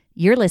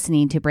You're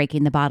listening to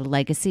Breaking the Bottle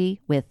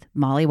Legacy with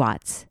Molly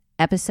Watts,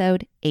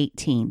 episode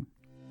 18.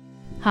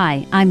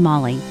 Hi, I'm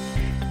Molly.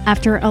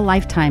 After a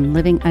lifetime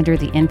living under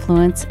the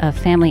influence of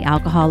family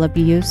alcohol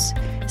abuse,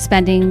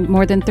 spending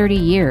more than 30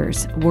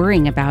 years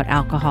worrying about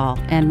alcohol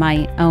and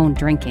my own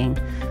drinking,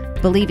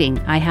 believing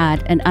I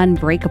had an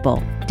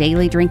unbreakable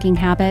daily drinking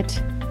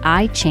habit,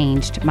 I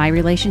changed my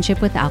relationship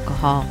with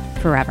alcohol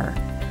forever.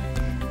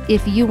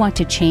 If you want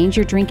to change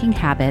your drinking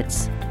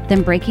habits,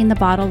 then Breaking the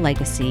Bottle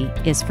Legacy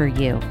is for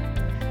you.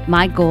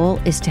 My goal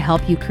is to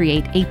help you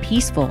create a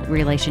peaceful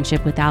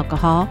relationship with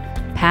alcohol,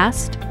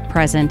 past,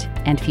 present,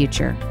 and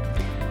future.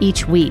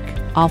 Each week,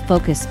 I'll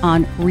focus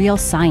on real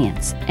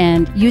science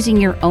and using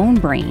your own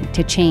brain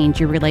to change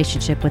your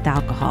relationship with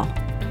alcohol.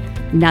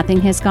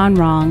 Nothing has gone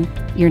wrong.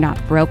 You're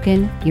not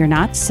broken. You're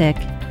not sick.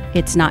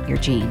 It's not your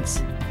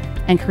genes.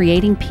 And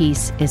creating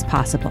peace is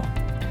possible.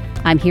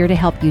 I'm here to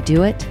help you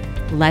do it.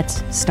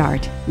 Let's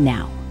start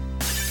now.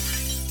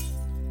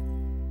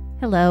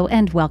 Hello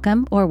and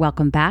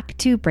welcome back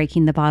to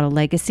Breaking the Bottle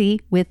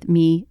Legacy with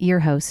me, your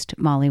host,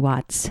 Molly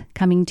Watts,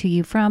 coming to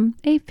you from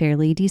a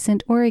fairly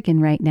decent Oregon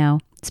right now.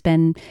 It's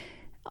been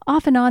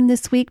off and on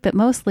this week, but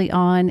mostly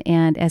on.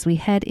 And as we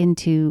head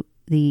into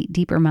the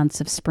deeper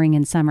months of spring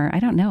and summer, I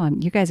don't know,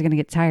 you guys are going to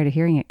get tired of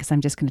hearing it because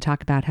I'm just going to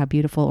talk about how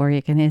beautiful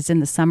Oregon is in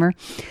the summer.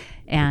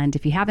 And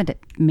if you haven't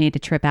made a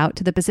trip out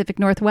to the Pacific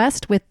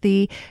Northwest with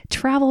the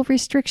travel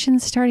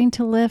restrictions starting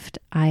to lift,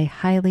 I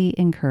highly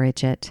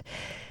encourage it.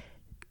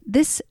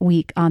 This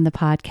week on the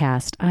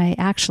podcast, I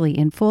actually,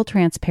 in full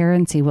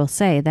transparency, will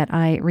say that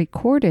I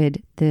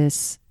recorded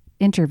this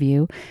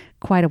interview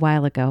quite a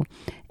while ago,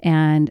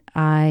 and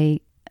I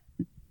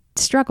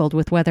struggled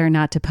with whether or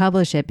not to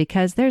publish it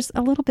because there's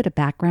a little bit of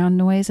background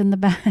noise in the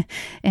back,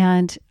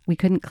 and we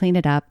couldn't clean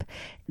it up,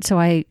 so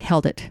I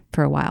held it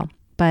for a while.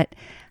 But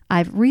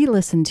I've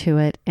re-listened to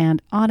it,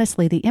 and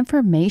honestly, the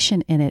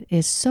information in it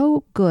is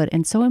so good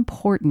and so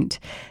important.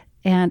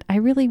 And I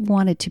really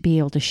wanted to be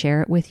able to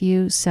share it with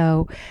you.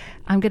 So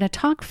I'm going to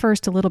talk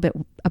first a little bit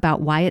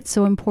about why it's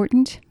so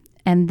important.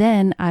 And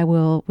then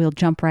we'll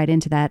jump right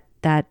into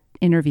that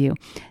interview.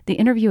 The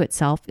interview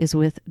itself is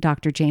with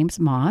Dr. James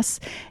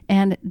Moss.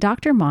 And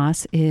Dr.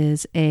 Moss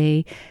is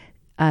a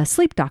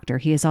sleep doctor.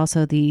 He is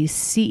also the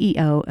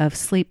CEO of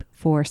Sleep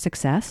for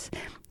Success.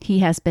 He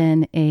has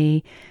been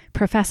a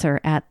professor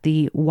at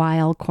the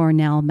Weill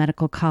Cornell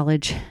Medical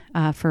College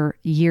for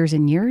years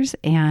and years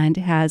and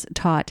has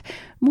taught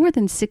more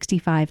than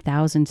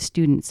 65,000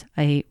 students,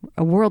 a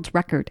world's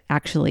record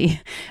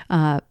actually,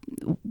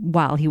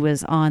 while he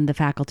was on the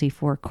faculty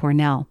for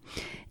Cornell.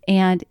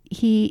 And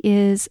he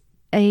is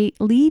a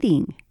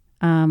leading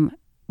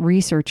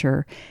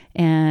researcher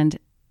and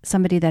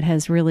somebody that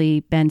has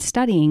really been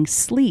studying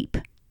sleep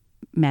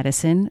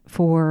medicine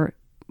for,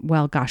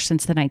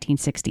 since the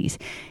 1960s.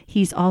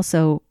 He's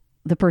also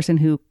the person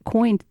who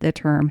coined the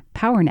term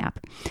power nap.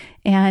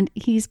 And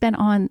he's been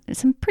on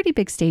some pretty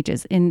big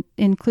stages,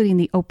 including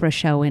the Oprah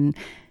show and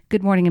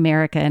Good Morning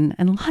America and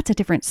lots of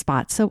different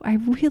spots. So I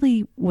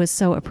really was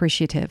so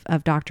appreciative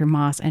of Dr.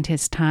 Moss and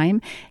his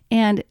time.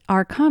 And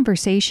our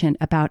conversation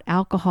about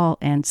alcohol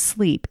and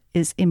sleep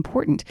is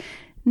important,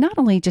 not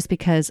only just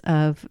because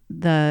of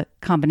the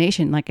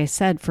combination, like I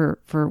said, for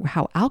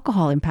how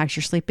alcohol impacts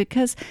your sleep,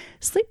 because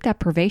sleep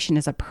deprivation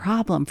is a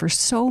problem for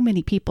so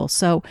many people.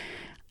 So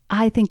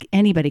I think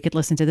anybody could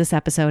listen to this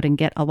episode and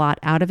get a lot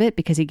out of it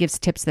because he gives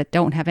tips that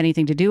don't have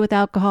anything to do with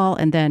alcohol.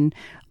 And then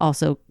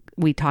also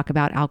we talk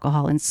about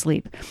alcohol and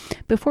sleep.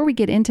 Before we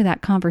get into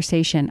that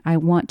conversation, I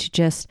want to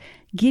just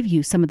give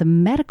you some of the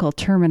medical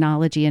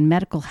terminology and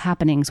medical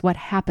happenings, what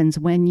happens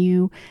when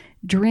you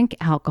drink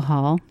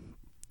alcohol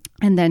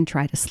and then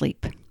try to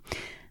sleep.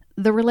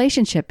 The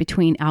relationship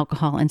between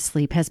alcohol and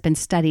sleep has been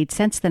studied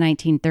since the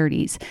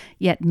 1930s,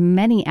 yet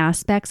many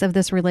aspects of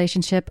this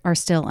relationship are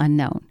still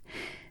unknown.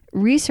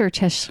 Research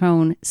has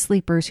shown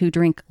sleepers who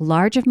drink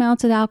large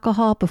amounts of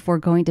alcohol before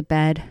going to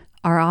bed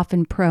are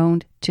often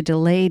prone to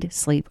delayed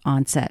sleep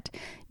onset,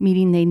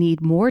 meaning they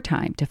need more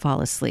time to fall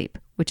asleep,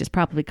 which is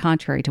probably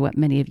contrary to what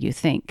many of you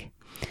think.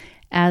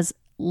 As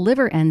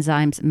liver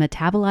enzymes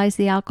metabolize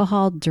the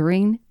alcohol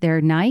during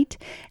their night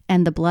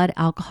and the blood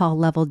alcohol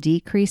level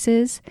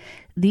decreases,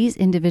 these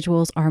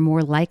individuals are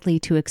more likely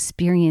to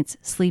experience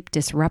sleep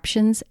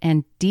disruptions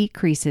and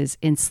decreases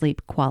in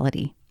sleep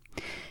quality.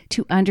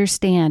 To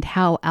understand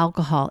how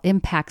alcohol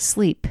impacts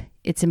sleep,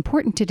 it's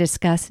important to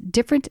discuss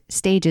different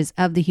stages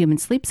of the human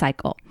sleep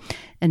cycle.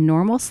 A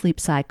normal sleep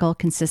cycle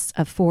consists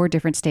of 4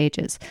 different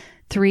stages: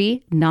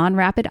 3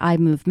 non-rapid eye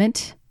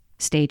movement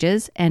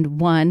stages and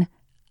 1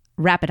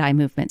 rapid eye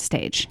movement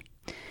stage.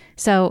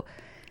 So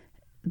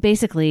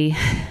basically,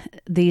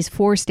 these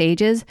 4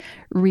 stages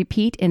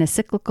repeat in a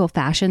cyclical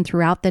fashion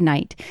throughout the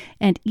night,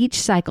 and each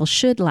cycle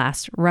should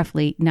last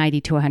roughly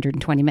 90 to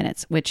 120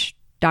 minutes, which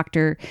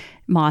Dr.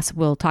 Moss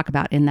will talk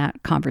about in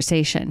that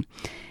conversation.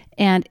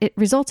 And it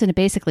results in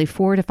basically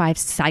 4 to 5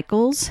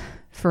 cycles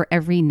for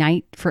every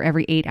night for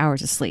every 8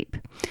 hours of sleep.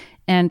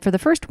 And for the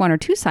first 1 or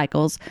 2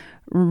 cycles,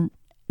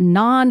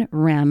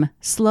 non-REM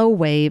slow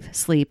wave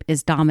sleep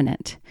is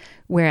dominant,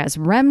 whereas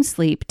REM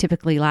sleep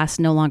typically lasts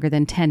no longer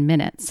than 10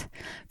 minutes.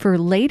 For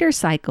later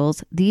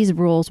cycles, these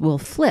rules will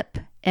flip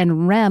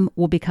and REM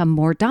will become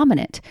more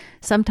dominant,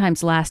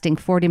 sometimes lasting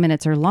 40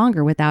 minutes or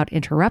longer without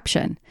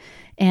interruption.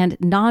 And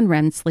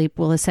non-REM sleep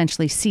will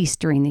essentially cease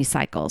during these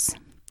cycles.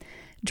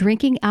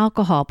 Drinking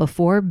alcohol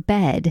before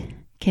bed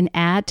can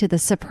add to the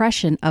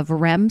suppression of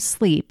REM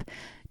sleep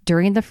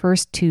during the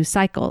first 2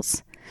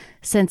 cycles.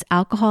 Since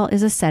alcohol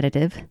is a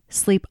sedative,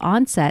 sleep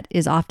onset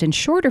is often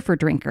shorter for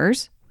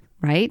drinkers,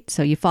 right?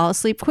 So you fall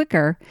asleep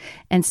quicker,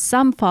 and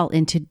some fall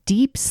into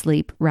deep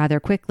sleep rather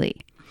quickly.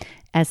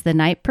 As the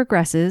night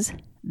progresses,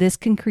 this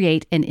can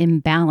create an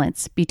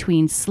imbalance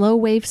between slow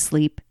wave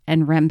sleep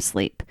and REM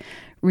sleep,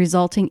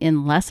 resulting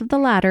in less of the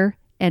latter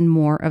and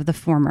more of the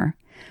former.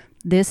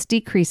 This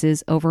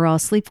decreases overall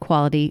sleep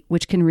quality,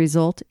 which can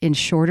result in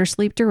shorter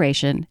sleep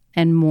duration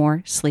and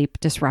more sleep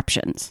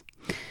disruptions.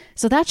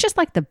 So that's just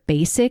like the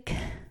basic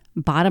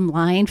bottom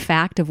line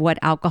fact of what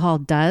alcohol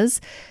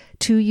does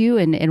to you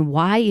and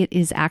why it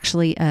is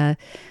actually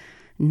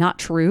not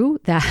true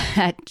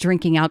that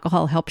drinking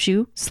alcohol helps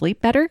you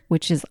sleep better,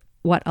 which is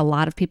what a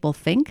lot of people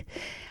think.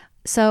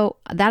 So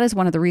that is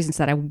one of the reasons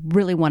that I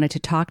really wanted to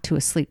talk to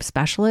a sleep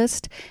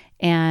specialist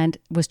and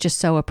was just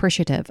so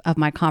appreciative of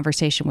my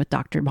conversation with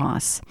Dr.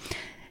 Moss.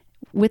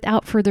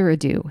 Without further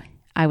ado,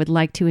 I would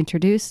like to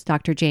introduce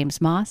Dr. James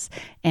Moss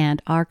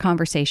and our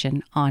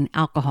conversation on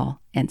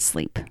alcohol and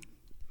sleep.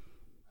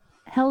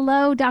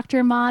 Hello,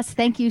 Dr. Moss.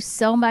 Thank you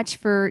so much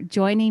for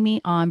joining me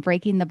on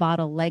Breaking the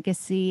Bottle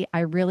Legacy.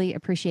 I really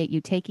appreciate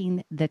you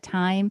taking the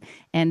time,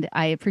 and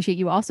I appreciate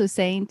you also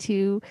saying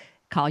to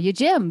call you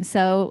Jim.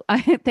 So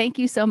thank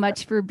you so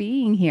much for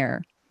being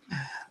here.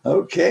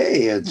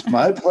 Okay, it's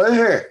my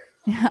pleasure.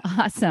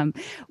 Awesome.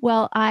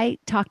 Well, I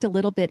talked a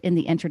little bit in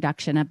the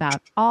introduction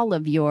about all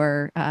of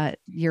your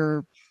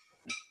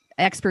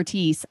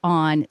expertise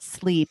on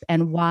sleep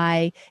and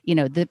why,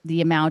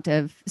 the amount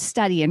of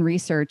study and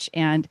research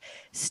and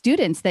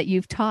students that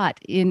you've taught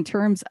in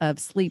terms of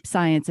sleep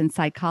science and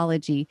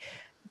psychology.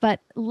 But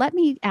let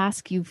me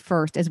ask you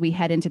first, as we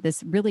head into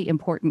this really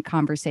important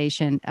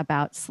conversation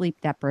about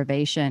sleep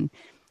deprivation,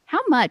 how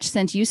much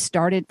since you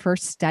started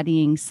first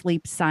studying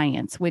sleep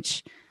science,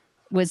 which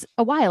was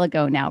a while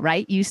ago now,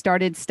 right? You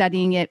started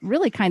studying it,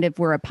 really kind of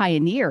were a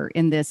pioneer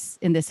in this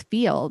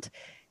field.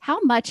 How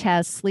much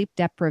has sleep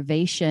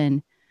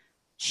deprivation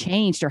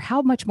changed, or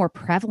how much more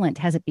prevalent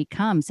has it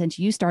become since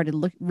you started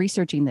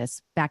researching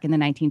this back in the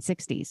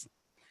 1960s?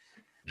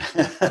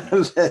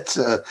 That's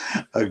a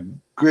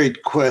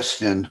great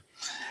question.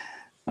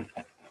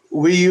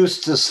 We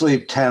used to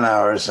sleep 10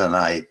 hours a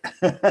night.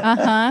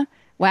 Uh-huh.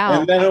 Wow.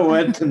 And then it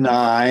went to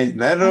 9,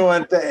 then it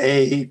went to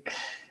 8,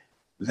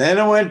 then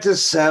it went to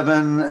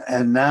 7,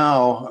 and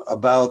now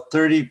about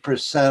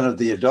 30% of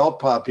the adult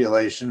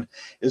population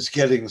is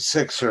getting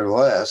 6 or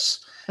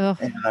less. Ugh.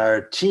 And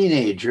our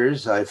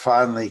teenagers, I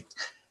fondly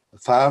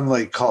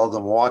call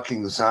them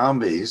walking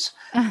zombies.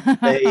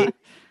 They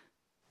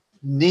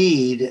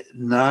need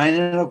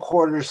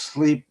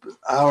 9.25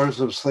 hours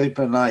of sleep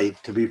a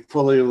night to be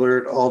fully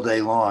alert all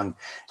day long,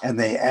 and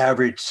they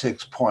average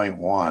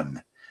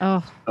 6.1.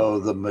 Oh. So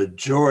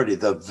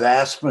the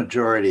vast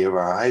majority of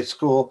our high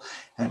school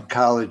and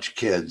college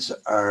kids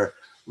are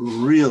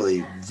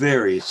really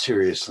very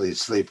seriously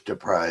sleep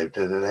deprived,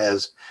 and it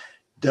has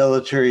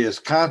deleterious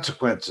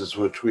consequences,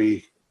 which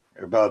we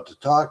are about to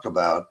talk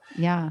about,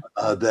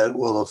 that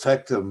will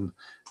affect them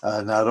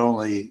not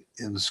only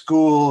in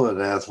school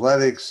and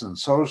athletics and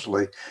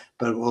socially,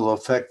 but will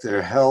affect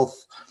their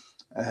health,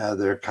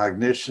 their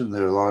cognition,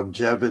 their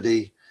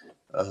longevity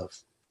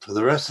for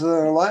the rest of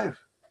their life.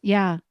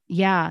 Yeah.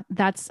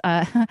 That's,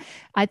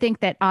 I think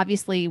that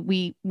obviously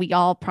we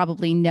all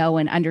probably know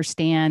and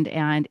understand,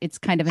 and it's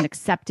kind of an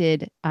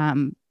accepted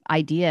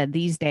idea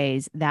these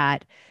days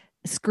that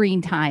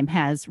screen time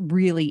has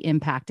really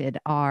impacted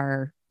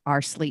our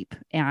sleep,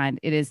 and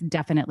it is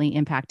definitely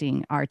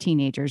impacting our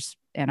teenagers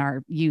and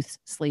our youth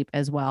sleep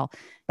as well.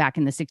 Back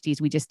in the 60s,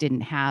 we just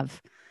didn't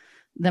have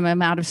the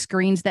amount of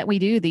screens that we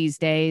do these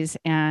days.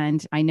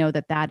 And I know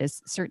that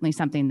is certainly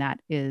something that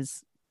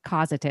is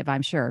causative,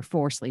 I'm sure,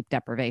 for sleep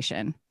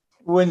deprivation.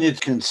 When you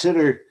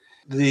consider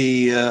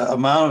the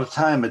amount of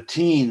time a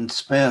teen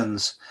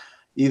spends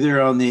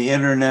either on the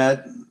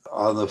internet,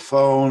 on the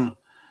phone,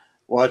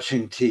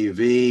 watching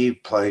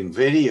TV, playing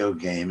video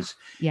games,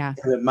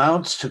 it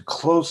amounts to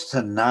close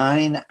to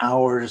 9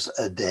 hours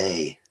a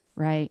day.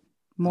 Right.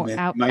 More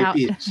might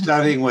be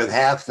studying with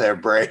half their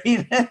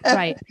brain.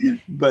 Right.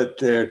 But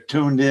they're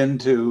tuned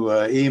into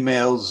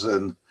emails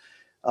and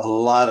a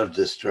lot of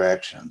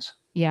distractions.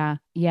 Yeah.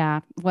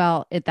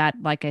 Well,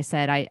 like I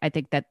said, I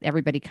think that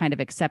everybody kind of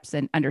accepts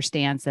and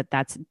understands that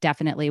that's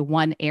definitely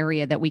one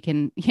area that we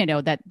can,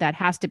 that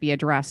has to be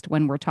addressed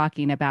when we're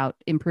talking about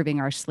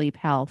improving our sleep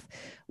health.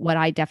 What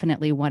I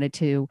definitely wanted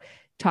to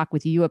talk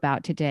with you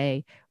about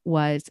today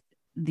was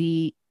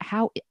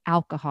how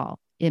alcohol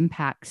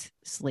impacts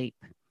sleep,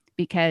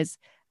 because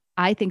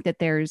I think that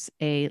there's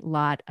a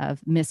lot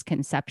of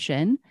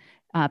misconception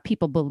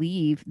people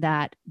believe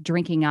that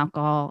drinking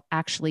alcohol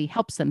actually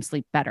helps them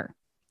sleep better.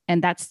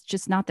 And that's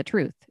just not the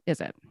truth,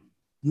 is it?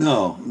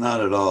 No,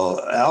 not at all.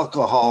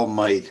 Alcohol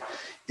might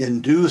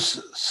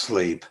induce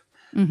sleep,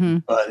 Mm-hmm.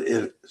 but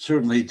it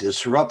certainly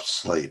disrupts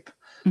sleep.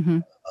 Mm-hmm.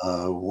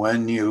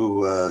 When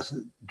you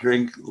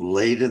drink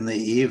late in the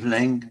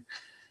evening,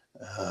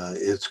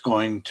 it's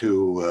going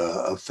to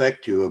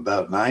affect you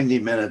about 90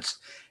 minutes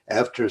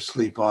after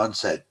sleep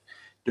onset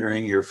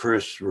during your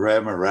first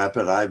REM or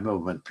rapid eye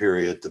movement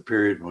period, the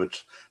period in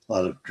which a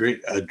lot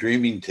of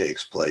dreaming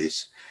takes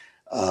place.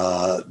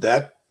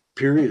 That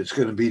period is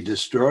going to be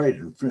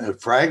destroyed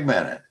and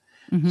fragmented.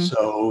 Mm-hmm.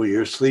 So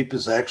your sleep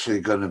is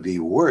actually going to be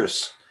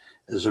worse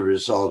as a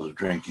result of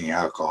drinking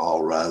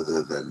alcohol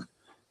rather than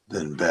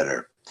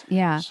better.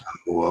 Yeah.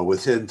 So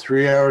within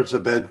 3 hours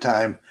of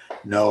bedtime,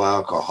 no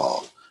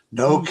alcohol,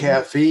 no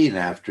caffeine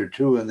after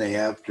 2 in the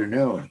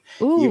afternoon.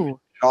 Ooh. Even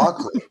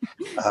chocolate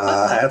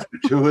after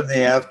 2 in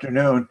the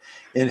afternoon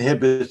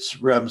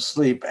inhibits REM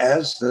sleep,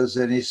 as does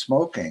any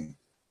smoking.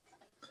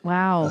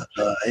 Wow.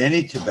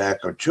 Any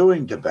tobacco,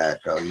 chewing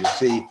tobacco. You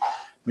see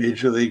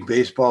Major League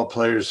Baseball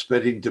players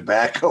spitting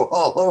tobacco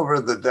all over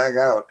the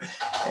dugout,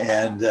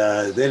 and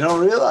they don't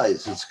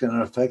realize it's going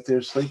to affect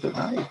their sleep at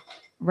night.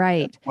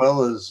 Right. As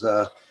well as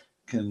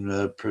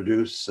can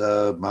produce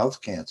mouth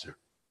cancer.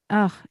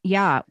 Oh,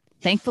 yeah.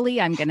 Thankfully,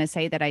 I'm going to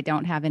say that I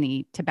don't have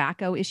any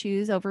tobacco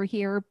issues over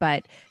here,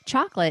 but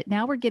chocolate,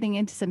 now we're getting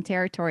into some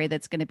territory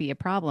that's going to be a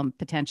problem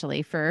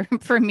potentially for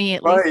me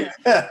at least.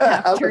 Right.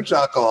 I'm a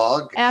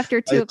chocolate.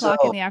 After 2:00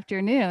 in the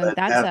afternoon,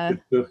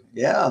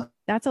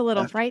 that's a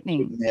little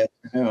frightening. In the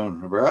afternoon,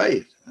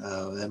 right?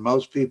 And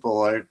most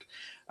people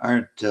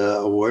aren't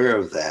aware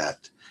of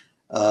that.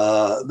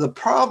 The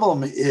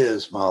problem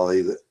is,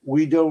 Molly, that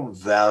we don't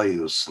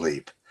value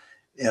sleep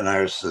in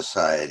our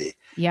society.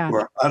 Yeah.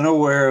 We're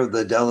unaware of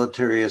the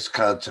deleterious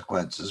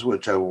consequences,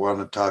 which I want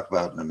to talk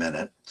about in a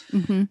minute.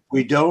 Mm-hmm.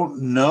 We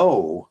don't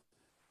know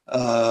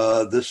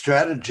the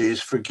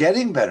strategies for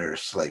getting better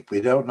sleep.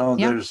 We don't know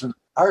there's an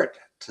art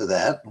to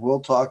that.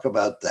 We'll talk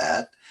about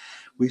that.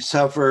 We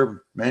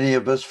suffer, many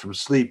of us, from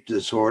sleep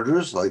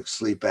disorders like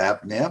sleep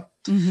apnea.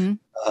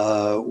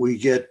 Mm-hmm. We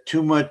get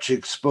too much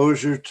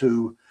exposure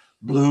to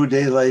blue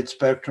daylight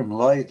spectrum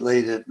light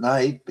late at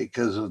night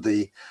because of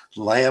the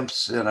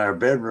lamps in our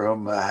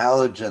bedroom,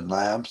 halogen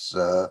lamps,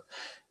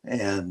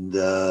 and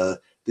the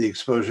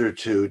exposure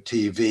to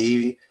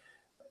TV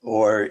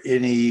or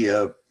any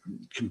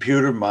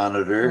computer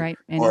monitor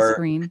or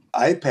screen.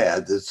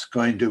 iPad that's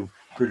going to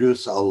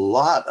produce a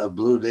lot of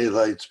blue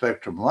daylight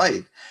spectrum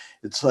light.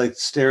 It's like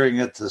staring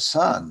at the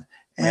sun,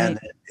 and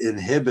it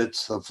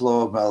inhibits the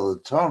flow of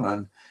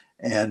melatonin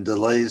and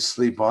delays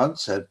sleep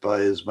onset by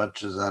as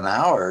much as an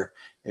hour.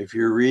 If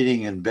you're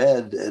reading in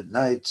bed at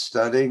night,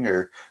 studying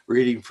or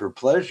reading for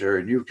pleasure,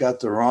 and you've got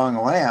the wrong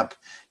lamp,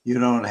 you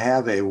don't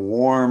have a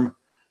warm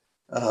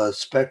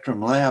spectrum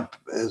lamp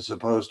as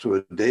opposed to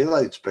a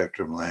daylight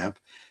spectrum lamp,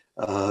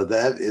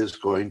 that is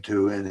going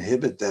to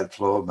inhibit that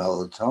flow of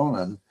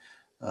melatonin,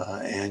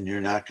 and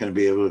you're not going to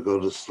be able to go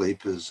to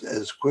sleep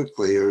as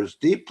quickly or as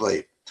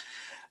deeply.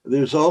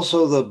 There's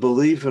also the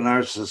belief in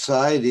our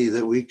society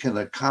that we can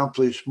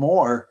accomplish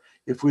more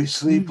if we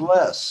sleep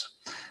less.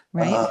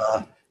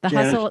 Right.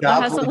 Janis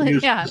Joplin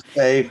used to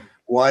say,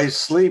 "Why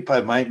sleep?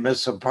 I might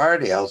miss a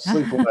party. I'll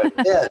sleep when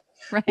I'm dead."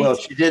 Right. Well,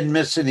 she didn't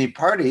miss any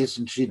parties,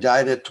 and she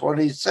died at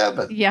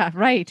 27. Yeah,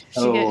 right.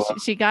 So,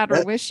 she got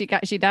her wish.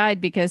 She died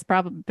because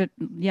probably. But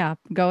yeah,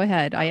 go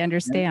ahead. I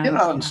understand.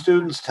 And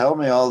students tell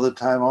me all the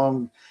time, "Oh,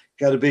 I'm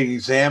got a big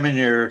exam in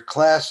your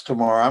class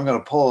tomorrow. I'm going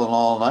to pull an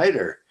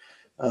all-nighter."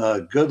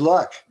 Good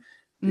luck,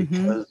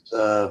 because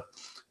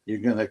you're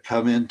going to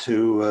come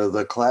into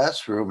the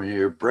classroom and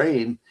your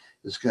brain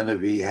is going to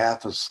be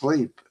half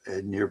asleep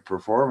and your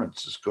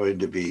performance is going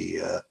to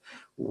be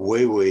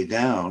way, way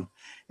down.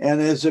 And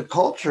as a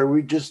culture,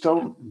 we just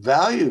don't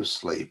value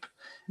sleep.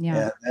 Yeah.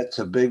 And that's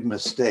a big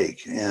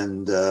mistake.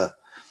 And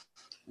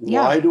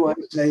why do I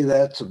say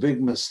that's a big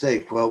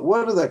mistake? Well,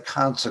 what are the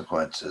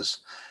consequences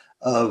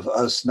of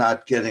us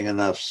not getting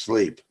enough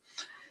sleep?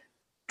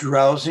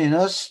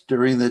 Drowsiness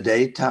during the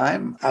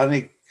daytime,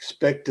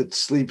 unexpected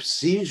sleep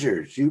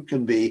seizures. You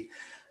can be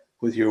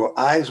with your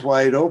eyes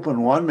wide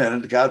open 1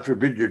 minute, God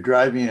forbid you're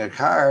driving a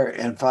car,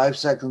 and 5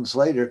 seconds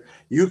later,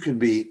 you can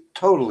be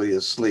totally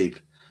asleep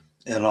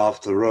and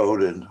off the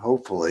road, and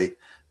hopefully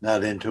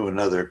not into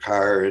another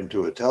car or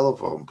into a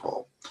telephone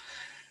pole.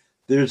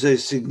 There's a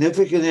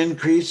significant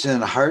increase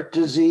in heart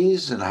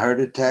disease and heart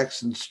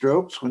attacks and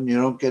strokes when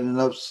you don't get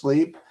enough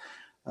sleep.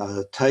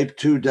 Type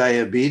 2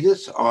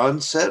 diabetes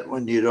onset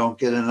when you don't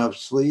get enough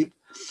sleep,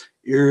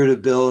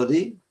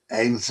 irritability,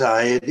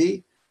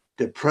 anxiety,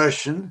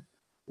 depression,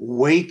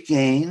 weight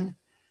gain,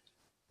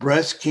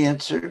 breast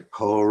cancer,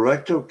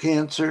 colorectal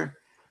cancer,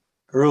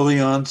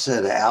 early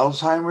onset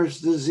Alzheimer's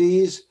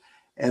disease,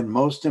 and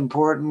most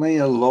importantly,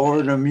 a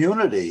lowered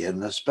immunity.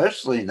 And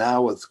especially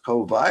now with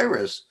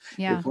COVID,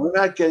 if we're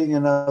not getting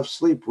enough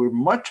sleep, we're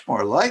much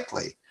more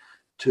likely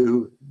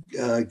to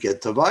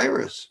get the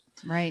virus.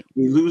 Right.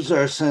 We lose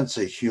our sense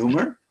of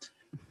humor.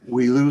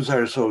 We lose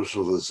our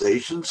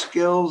socialization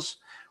skills.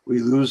 We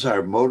lose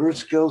our motor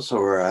skills, so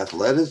our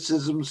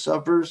athleticism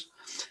suffers.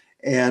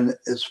 And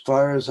as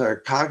far as our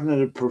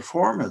cognitive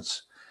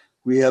performance,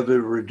 we have a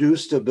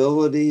reduced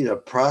ability to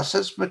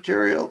process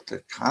material,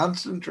 to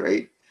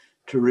concentrate,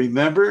 to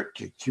remember,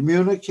 to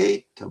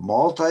communicate, to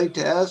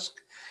multitask.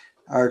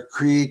 Our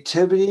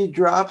creativity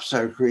drops,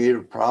 our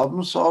creative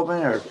problem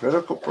solving, our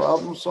critical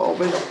problem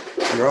solving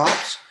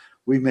drops.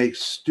 We make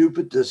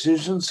stupid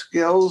decision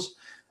skills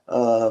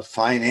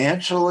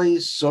financially,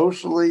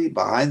 socially,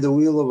 behind the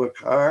wheel of a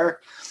car,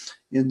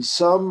 in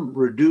some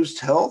reduced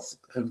health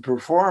and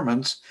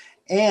performance.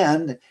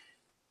 And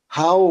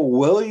how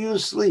well you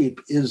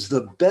sleep is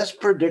the best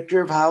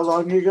predictor of how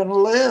long you're going to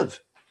live.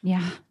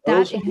 Yeah.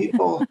 Those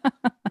people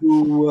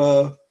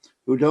who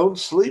don't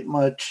sleep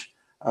much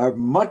are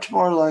much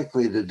more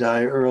likely to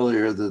die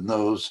earlier than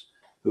those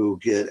who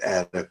get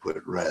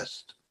adequate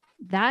rest.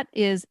 That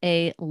is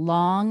a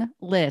long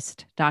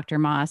list, Dr.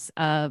 Moss,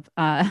 of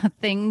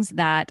things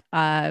that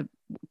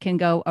can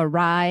go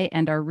awry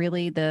and are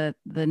really the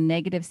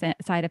negative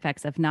side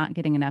effects of not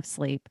getting enough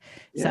sleep.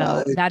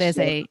 Yeah, so that is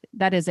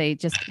a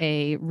just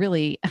a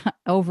really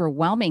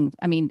overwhelming.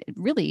 I mean,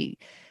 really,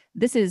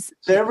 this is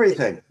it's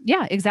everything.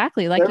 Yeah,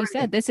 exactly. Like you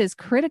said, this is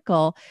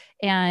critical,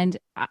 and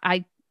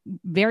I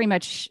very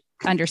much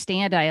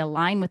understand. I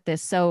align with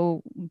this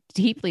so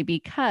deeply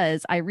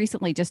because I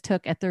recently just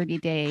took a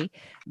 30-day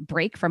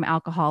break from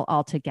alcohol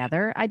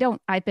altogether.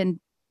 I've been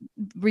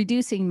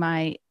reducing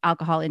my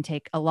alcohol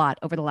intake a lot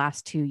over the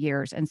last 2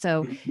 years. And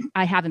so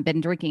I haven't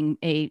been drinking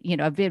a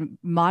very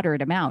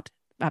moderate amount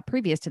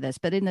previous to this,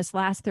 but in this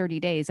last 30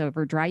 days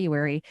over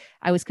Dryuary,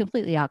 I was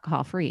completely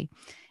alcohol free.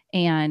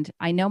 And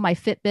I know my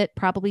Fitbit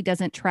probably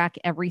doesn't track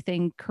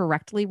everything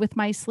correctly with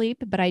my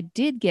sleep, but I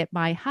did get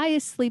my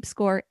highest sleep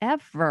score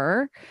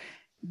ever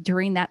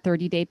during that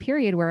 30-day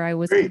period where I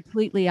was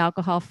completely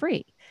alcohol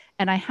free.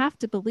 And I have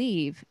to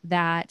believe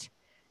that,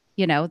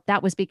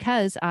 that was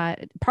because,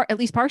 at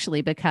least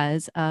partially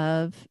because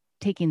of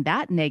taking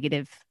that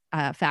negative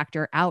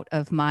factor out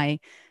of my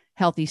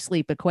healthy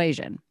sleep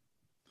equation.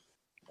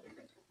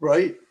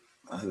 Right.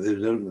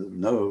 There's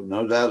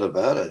no doubt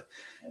about it.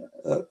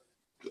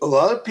 A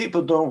lot of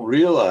people don't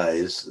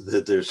realize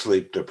that they're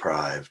sleep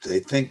deprived. They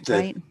think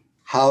that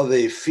how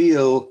they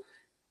feel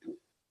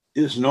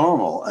is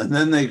normal. And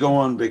then they go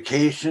on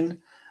vacation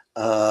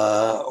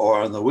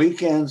or on the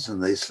weekends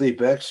and they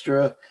sleep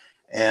extra,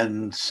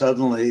 and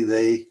suddenly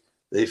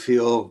they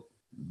feel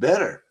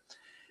better.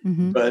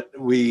 Mm-hmm. But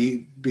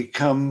we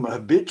become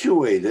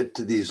habituated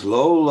to these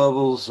low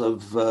levels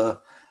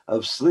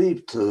of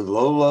sleep, to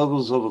low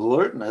levels of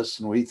alertness,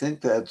 and we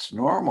think that's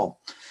normal.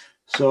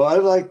 So I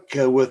like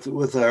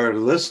with our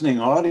listening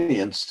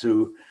audience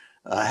to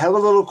have a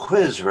little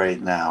quiz right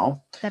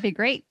now. That'd be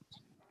great.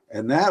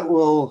 And that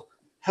will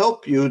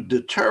help you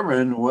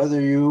determine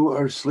whether you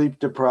are sleep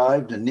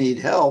deprived and need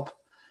help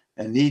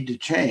and need to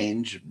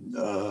change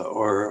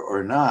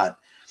or not.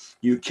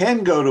 You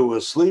can go to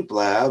a sleep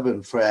lab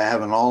and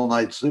have an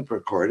all-night sleep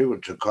recording,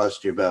 which will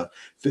cost you about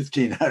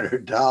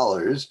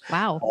 $1,500.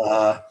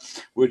 Wow.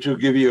 Which will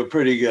give you a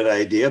pretty good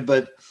idea.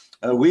 But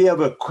we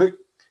have a quick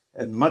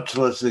and much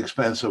less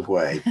expensive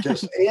way.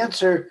 Just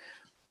answer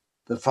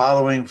the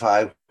following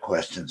 5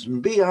 questions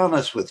and be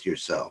honest with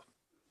yourself.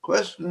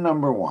 Question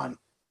number 1.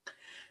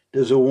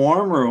 Does a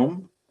warm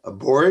room, a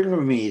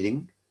boring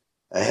meeting,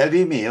 a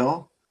heavy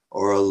meal,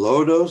 or a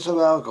low dose of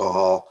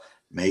alcohol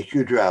make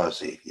you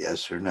drowsy?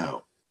 Yes or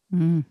no?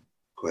 Mm.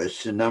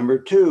 Question number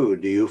 2.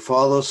 Do you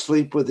fall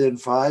asleep within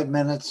 5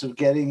 minutes of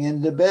getting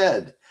into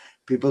bed?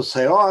 People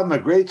say, oh, I'm a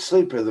great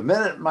sleeper. The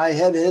minute my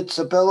head hits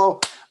the pillow,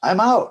 I'm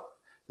out.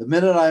 The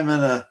minute I'm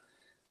in a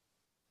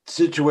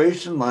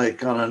situation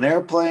like on an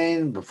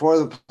airplane, before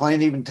the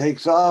plane even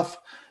takes off,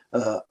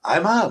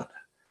 I'm out.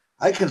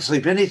 I can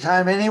sleep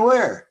anytime,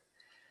 anywhere.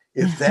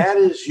 If that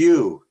is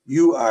you,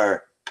 you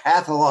are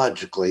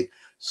pathologically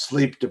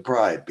sleep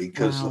deprived,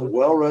 because the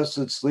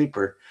well-rested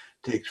sleeper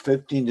takes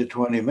 15 to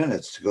 20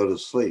 minutes to go to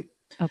sleep.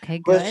 Okay,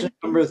 good. Question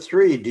number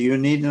 3, do you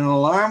need an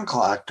alarm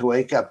clock to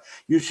wake up?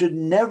 You should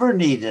never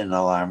need an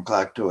alarm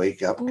clock to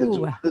wake up, because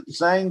what it's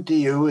saying to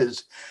you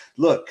is,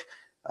 look,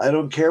 I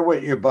don't care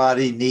what your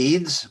body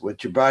needs,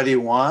 what your body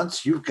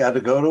wants, you've got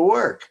to go to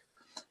work.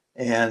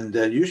 And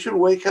you should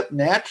wake up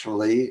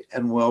naturally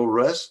and well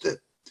rested.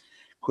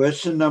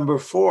 Question number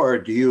 4,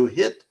 do you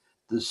hit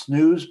the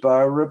snooze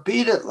bar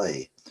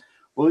repeatedly?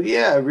 Well,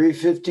 yeah, every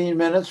 15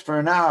 minutes for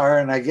an hour,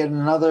 and I get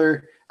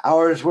another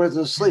hour's worth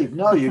of sleep.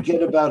 No, you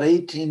get about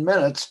 18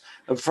 minutes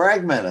of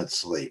fragmented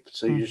sleep.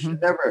 So you should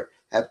never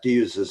have to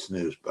use the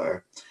snooze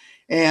bar.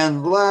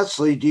 And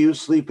lastly, do you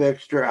sleep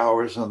extra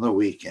hours on the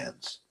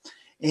weekends?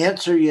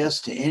 Answer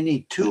yes to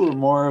any 2 or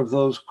more of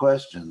those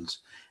questions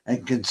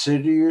and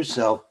consider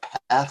yourself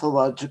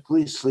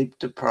pathologically sleep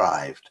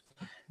deprived.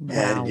 Wow.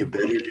 And you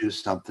better do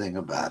something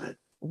about it.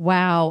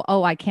 Wow.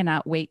 Oh, I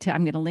cannot wait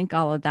I'm going to link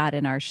all of that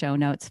in our show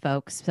notes,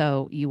 folks.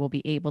 So you will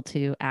be able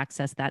to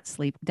access that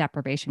sleep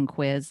deprivation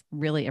quiz.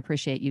 Really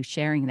appreciate you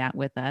sharing that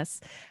with us.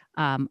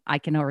 I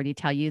can already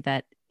tell you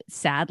that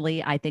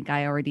sadly, I think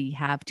I already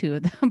have two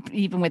of them,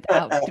 even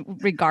without,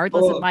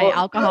 regardless of Well, my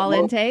alcohol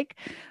intake.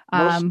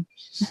 most Um,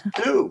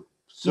 do.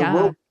 So yeah.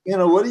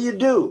 what do you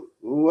do?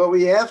 What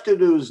we have to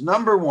do is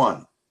number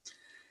one,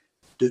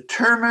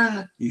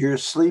 determine your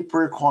sleep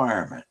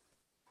requirement.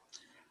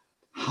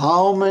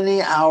 How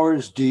many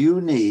hours do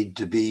you need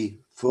to be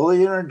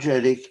fully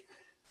energetic,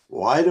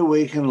 wide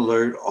awake, and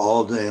alert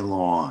all day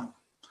long?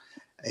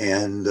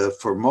 And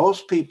for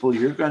most people,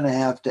 you're going to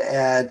have to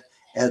add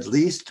at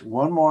least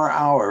one more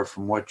hour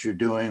from what you're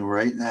doing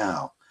right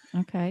now.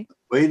 Okay.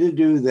 Way to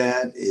do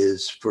that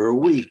is for a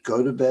week,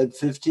 go to bed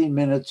 15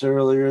 minutes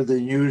earlier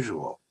than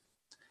usual.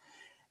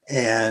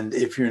 And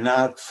if you're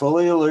not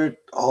fully alert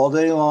all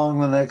day long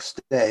the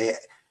next day,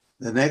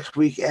 the next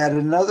week, add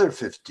another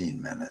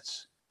 15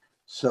 minutes.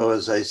 So,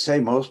 as I say,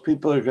 most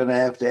people are going to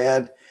have to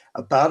add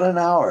about an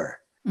hour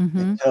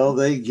until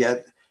they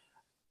get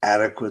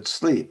adequate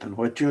sleep. And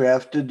what you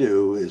have to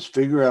do is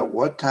figure out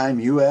what time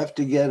you have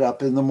to get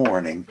up in the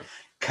morning,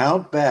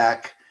 count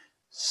back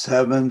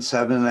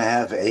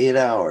 7.5, 8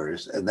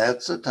 hours, and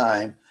that's the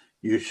time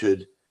you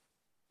should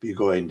be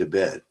going to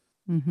bed.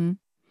 Mm-hmm.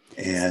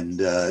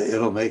 And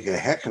it'll make a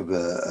heck of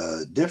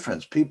a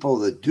difference. People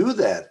that do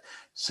that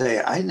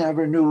say, I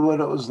never knew what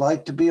it was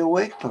like to be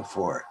awake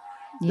before.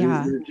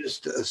 Yeah. They're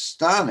just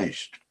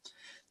astonished.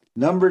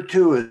 Number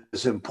two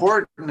is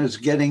important is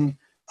getting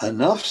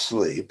enough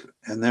sleep,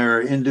 and there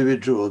are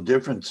individual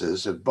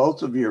differences. If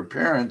both of your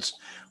parents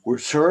were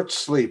short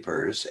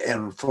sleepers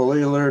and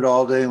fully alert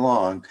all day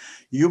long,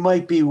 you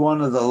might be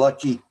one of the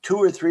lucky 2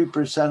 or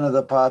 3% of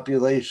the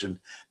population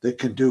that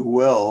can do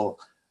well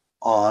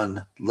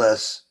on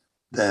less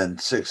than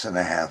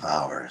 6.5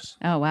 hours.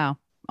 Oh, wow.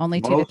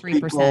 Only 2 to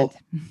 3%.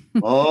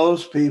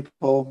 Most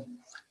people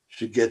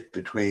should get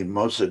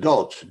most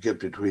adults should get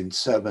between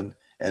 7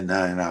 and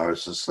 9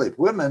 hours of sleep.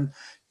 Women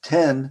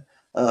tend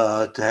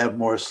to have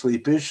more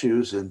sleep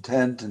issues and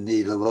tend to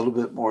need a little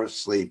bit more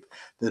sleep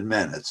than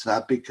men. It's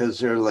not because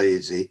they're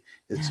lazy.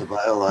 It's a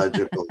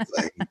biological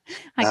thing.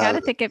 I got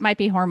to think it might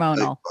be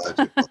hormonal.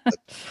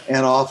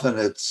 And often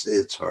it's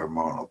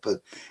hormonal. But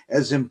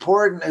as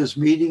important as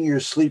meeting your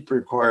sleep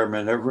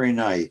requirement every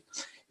night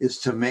is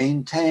to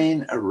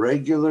maintain a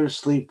regular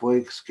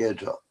sleep-wake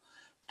schedule.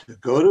 To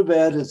go to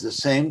bed at the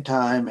same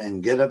time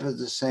and get up at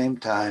the same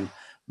time,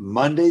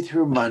 Monday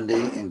through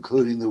Monday,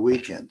 including the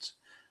weekends.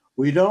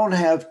 We don't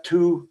have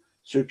two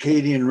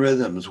circadian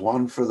rhythms,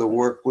 one for the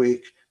work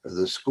week or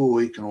the school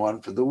week and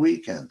one for the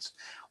weekends.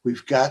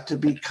 We've got to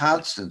be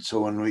constant. So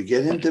when we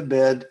get into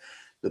bed,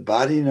 the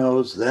body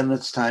knows then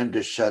it's time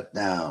to shut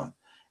down.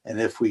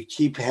 And if we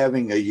keep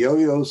having a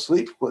yo-yo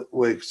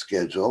sleep-wake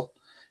schedule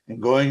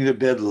and going to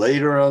bed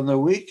later on the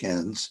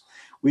weekends,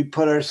 we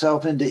put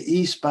ourselves into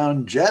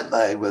eastbound jet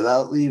lag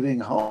without leaving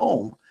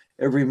home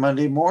every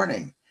Monday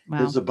morning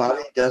because the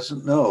body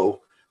doesn't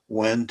know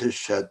when to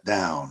shut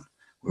down.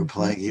 We're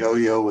playing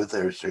yo-yo with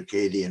our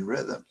circadian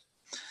rhythm.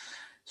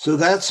 So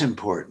that's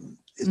important.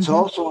 It's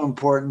also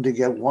important to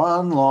get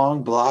one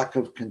long block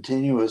of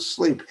continuous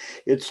sleep.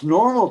 It's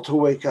normal to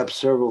wake up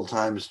several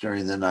times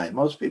during the night.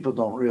 Most people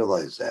don't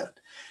realize that.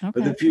 Okay.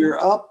 But if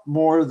you're up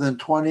more than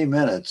 20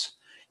 minutes,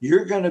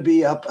 you're going to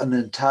be up an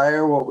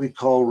entire what we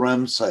call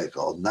REM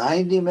cycle,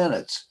 90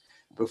 minutes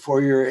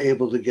before you're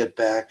able to get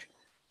back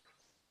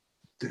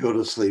to go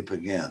to sleep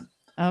again.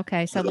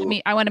 Okay. So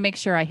I want to make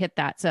sure I hit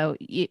that. So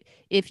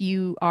if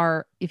you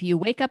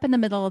wake up in the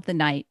middle of the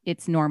night,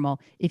 it's normal.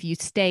 If you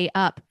stay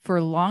up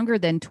for longer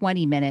than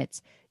 20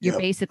 minutes, you're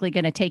basically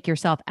going to take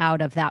yourself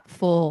out of that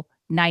full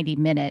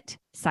 90-minute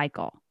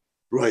cycle.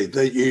 Right.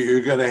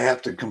 You're going to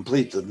have to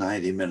complete the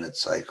 90-minute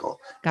cycle.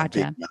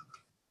 Gotcha.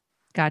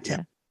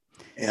 Yeah.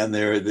 And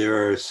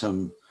there are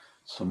some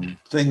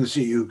things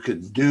that you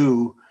could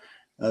do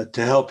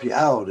to help you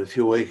out if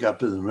you wake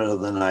up in the middle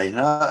of the night.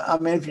 I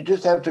mean, if you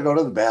just have to go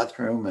to the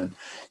bathroom and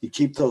you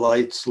keep the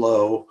lights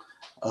low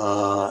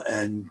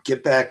and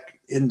get back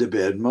into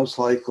bed, most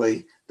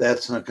likely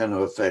that's not going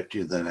to affect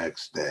you the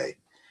next day.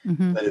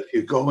 But if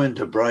you go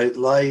into bright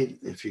light,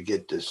 if you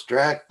get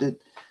distracted,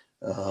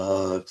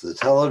 if the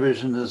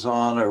television is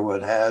on or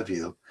what have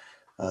you,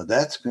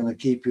 that's going to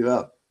keep you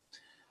up.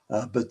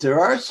 But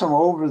there are some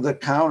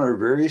over-the-counter,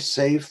 very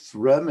safe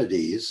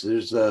remedies.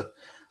 There's a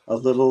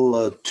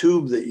little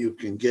tube that you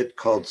can get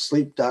called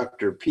Sleep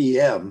Doctor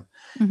PM.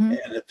 And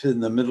if in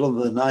the middle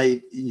of the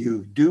night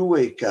you do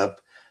wake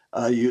up,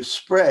 you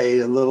spray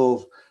a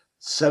little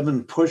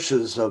 7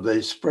 pushes of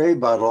a spray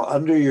bottle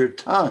under your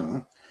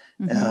tongue,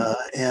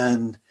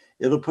 and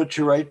it'll put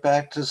you right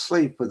back to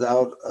sleep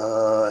without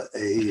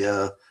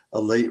a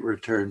late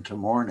return to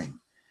morning.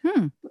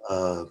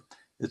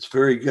 It's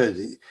very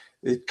good.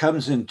 It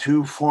comes in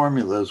 2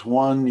 formulas.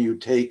 One you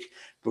take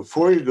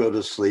before you go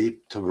to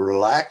sleep to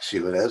relax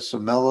you. It has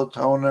some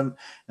melatonin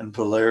and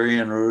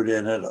valerian root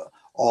in it,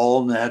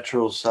 all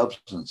natural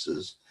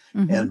substances.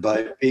 And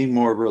by being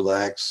more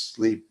relaxed,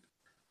 sleep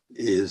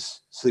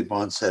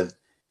onset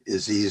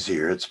is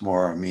easier. It's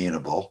more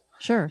amenable.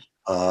 Sure.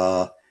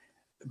 But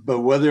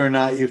whether or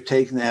not you've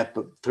taken that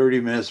 30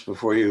 minutes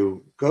before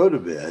you go to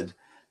bed,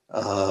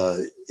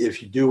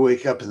 If you do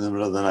wake up in the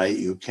middle of the night,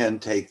 you can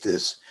take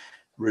this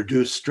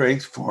reduced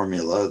strength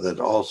formula that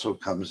also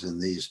comes in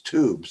these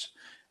tubes.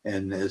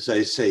 And as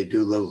I say,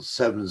 do little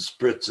 7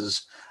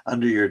 spritzes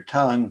under your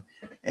tongue,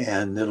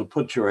 and it'll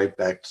put you right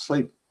back to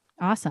sleep.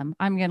 Awesome.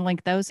 I'm going to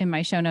link those in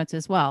my show notes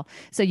as well.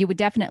 So you would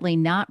definitely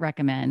not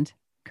recommend,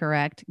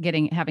 correct,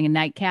 having a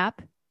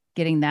nightcap,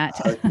 getting that.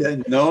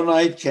 No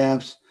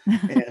nightcaps,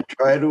 and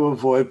try to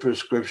avoid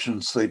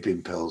prescription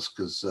sleeping pills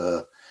because,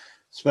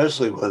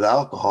 especially with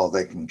alcohol,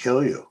 they can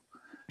kill you.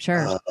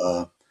 Sure.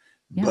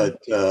 But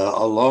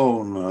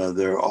alone,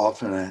 they're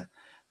often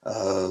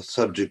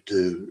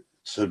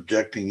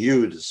subjecting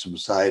you to some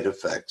side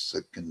effects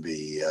that can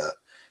be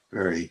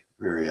very,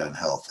 very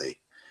unhealthy.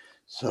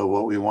 So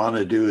what we want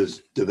to do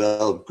is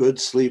develop good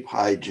sleep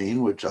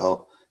hygiene, which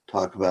I'll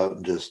talk about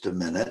in just a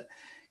minute.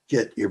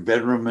 Get your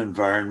bedroom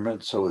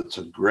environment so it's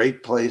a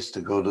great place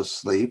to go to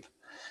sleep,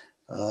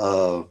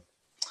 and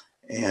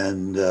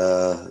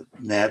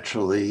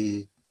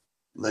naturally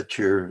let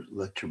your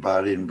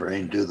body and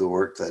brain do the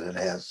work that it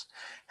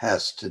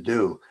has to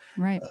do.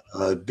 Right.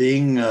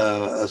 Being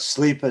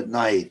asleep at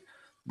night,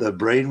 the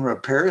brain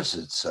repairs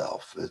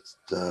itself. It's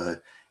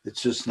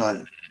just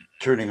not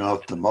turning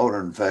off the motor.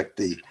 In fact,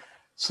 the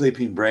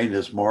sleeping brain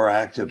is more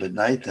active at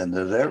night than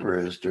it ever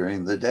is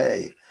during the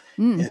day.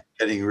 And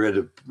getting rid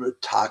of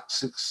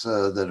toxics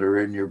that are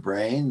in your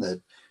brain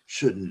that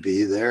shouldn't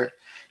be there,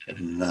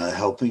 and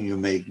helping you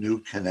make new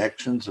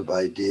connections of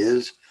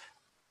ideas,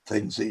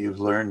 things that you've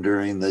learned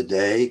during the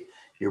day.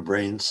 Your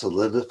brain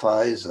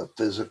solidifies a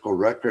physical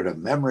record, a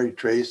memory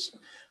trace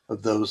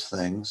of those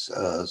things,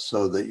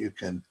 so that you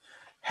can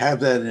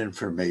have that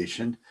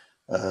information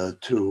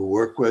to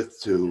work with,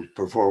 to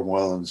perform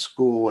well in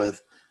school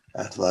with,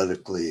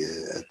 athletically,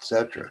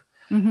 etc.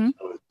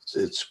 So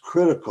it's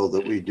critical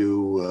that we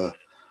do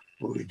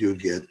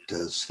get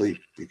sleep,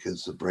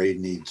 because the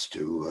brain needs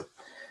to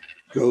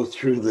go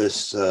through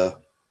this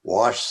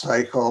wash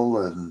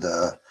cycle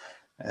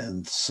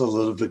and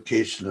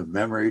solidification of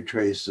memory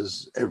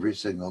traces every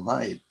single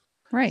night.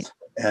 Right.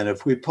 And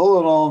if we pull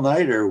an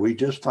all-nighter, we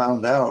just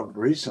found out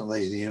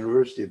recently at the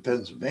University of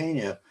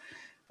Pennsylvania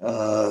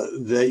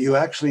that you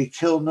actually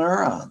kill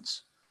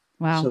neurons.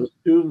 Wow. So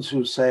students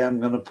who say, I'm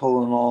going to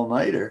pull an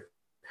all-nighter,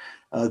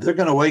 they're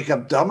going to wake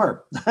up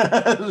dumber.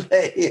 Not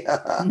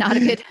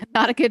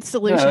a good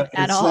solution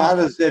at all. It's not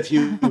as if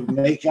you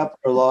make up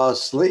for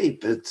lost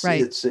sleep. It's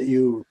that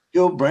you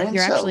kill brain cells.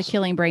 You're actually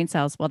killing brain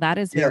cells. Well, that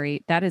is a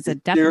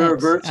definite,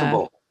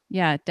 irreversible.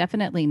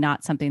 Definitely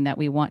not something that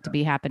we want to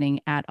be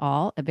happening at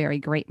all. A very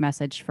great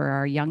message for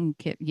our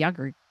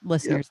younger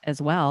listeners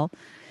as well.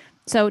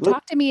 So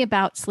talk to me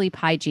about sleep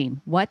hygiene.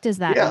 What does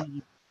that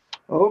mean?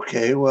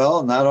 Okay,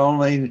 well, not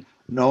only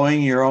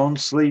knowing your own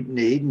sleep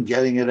need and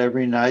getting it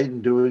every night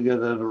and doing it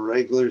at a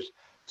regular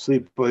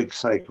sleep-wake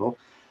cycle,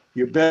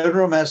 your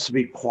bedroom has to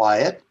be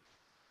quiet.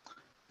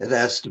 It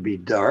has to be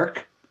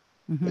dark.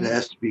 It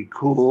has to be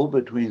cool,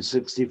 between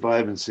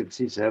 65 and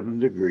 67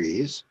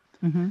 degrees.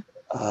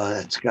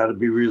 It's got to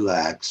be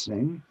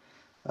relaxing.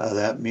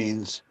 That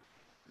means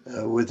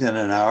within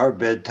an hour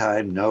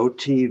bedtime, no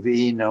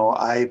TV, no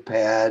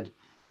iPad,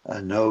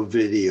 no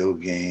video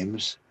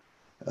games.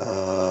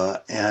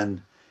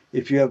 And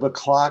if you have a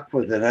clock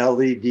with an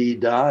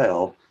LED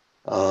dial,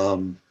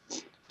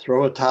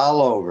 throw a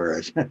towel over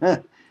it.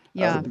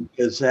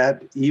 Because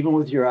that, even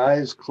with your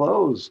eyes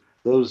closed,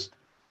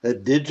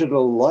 that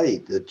digital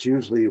light, that's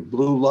usually a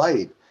blue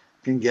light,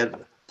 can get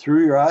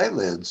through your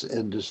eyelids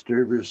and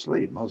disturb your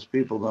sleep. Most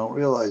people don't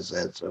realize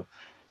that. So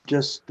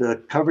just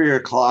cover your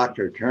clock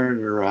or turn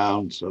it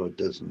around so it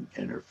doesn't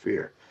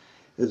interfere.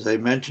 As I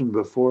mentioned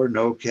before,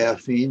 no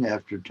caffeine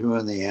after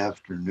 2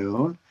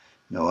 p.m,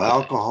 no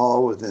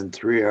alcohol within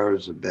 3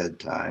 hours of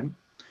bedtime.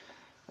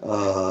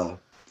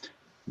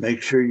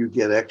 Make sure you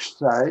get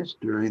exercise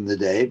during the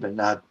day, but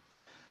not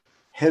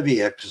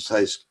heavy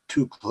exercise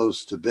too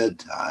close to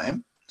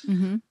bedtime.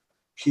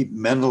 Keep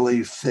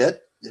mentally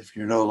fit. If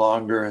you're no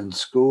longer in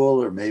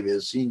school or maybe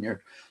a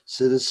senior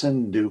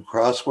citizen, do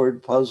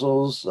crossword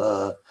puzzles,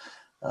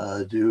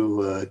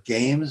 do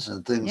games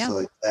and things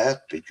like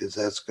that, because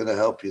that's going to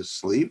help you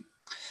sleep.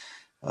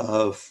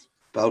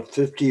 About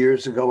 50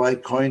 years ago, I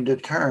coined a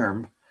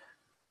term,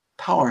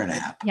 power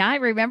nap. Yeah, I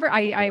remember.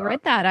 I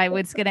read that. I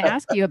was going to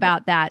ask you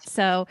about that.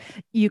 So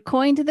you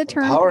coined the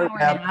term power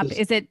nap.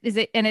 Is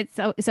it, and it's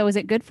so is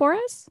it good for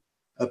us?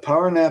 A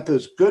power nap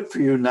is good for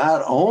you,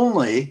 not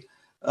only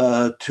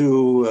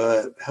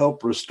to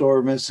help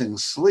restore missing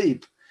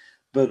sleep,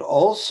 but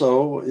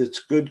also it's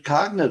good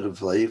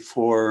cognitively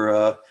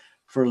for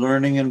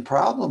learning and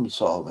problem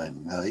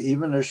solving.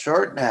 Even a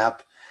short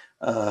nap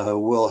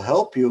will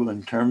help you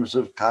in terms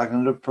of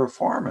cognitive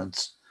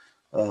performance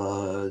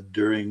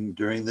during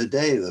the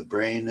day. The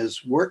brain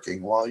is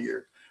working while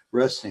you're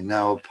resting.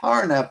 Now, a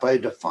power nap I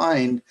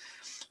defined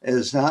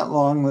as not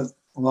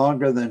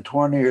longer than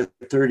 20 or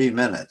 30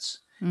 minutes.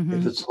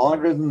 If it's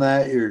longer than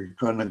that, you're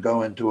going to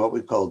go into what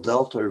we call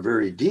delta, or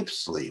very deep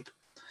sleep,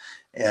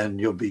 and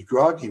you'll be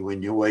groggy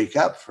when you wake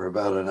up for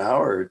about an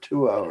hour or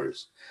 2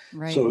 hours.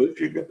 Right. So if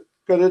you're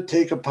going to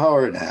take a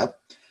power nap,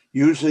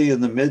 usually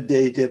in the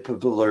midday dip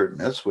of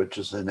alertness, which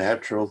is a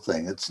natural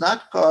thing. It's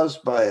not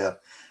caused by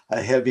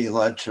a heavy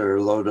lunch or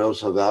a low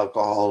dose of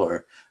alcohol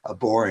or a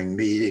boring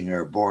meeting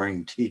or a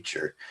boring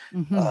teacher.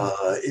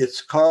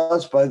 It's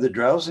caused by the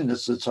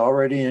drowsiness that's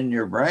already in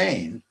your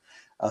brain,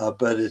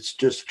 but it's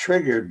just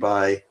triggered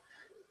by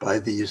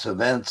these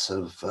events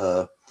of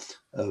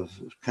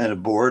kind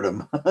of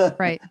boredom.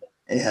 Right.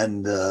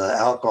 And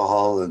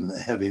alcohol and a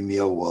heavy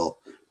meal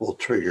will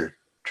trigger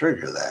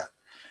that.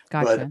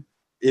 Gotcha. But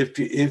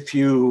if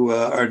you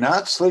are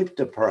not sleep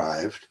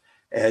deprived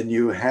and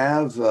you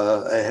have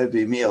a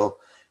heavy meal,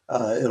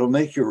 it'll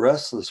make you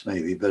restless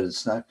maybe, but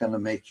it's not going to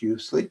make you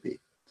sleepy.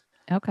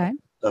 Okay.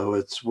 So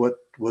it's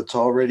what's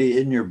already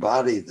in your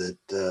body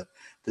that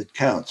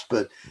counts.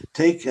 But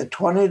take a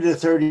 20 to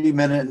 30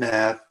 minute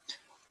nap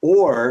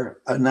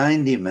or a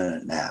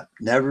 90-minute nap,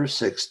 never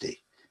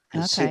 60.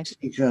 Okay.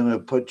 60 is going to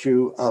put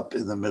you up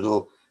in the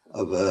middle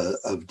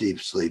of deep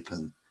sleep,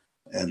 and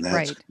that's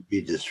Right. going to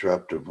be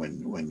disruptive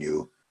when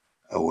you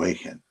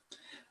awaken.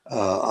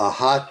 A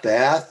hot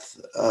bath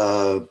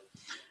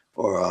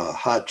or a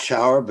hot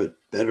shower, but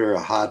better a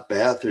hot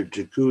bath or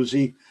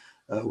jacuzzi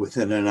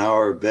within an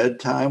hour of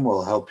bedtime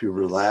will help you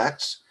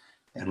relax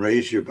and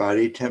raise your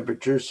body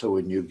temperature. So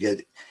when you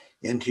get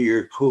into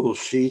your cool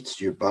sheets,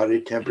 your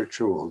body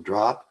temperature will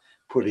drop,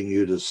 putting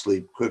you to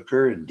sleep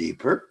quicker and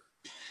deeper.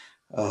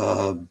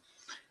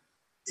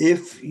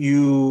 If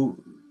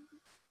you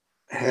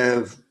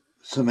have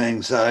some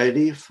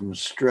anxiety from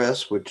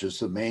stress, which is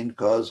the main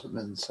cause of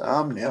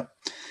insomnia,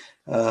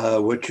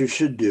 what you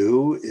should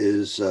do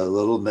is a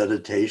little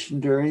meditation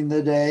during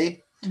the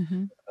day,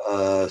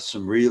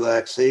 some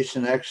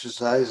relaxation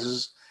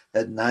exercises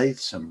at night,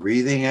 some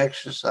breathing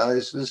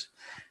exercises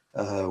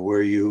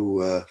where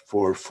you,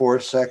 for 4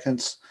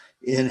 seconds,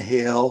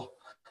 inhale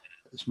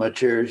as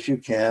much air as you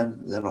can,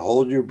 then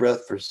hold your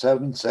breath for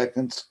 7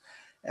 seconds,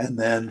 and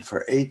then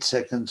for 8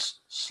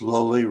 seconds,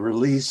 slowly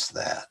release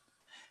that.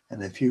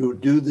 And if you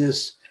do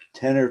this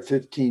 10 or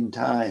 15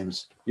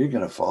 times, you're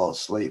going to fall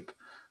asleep.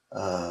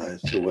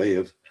 It's a way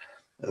of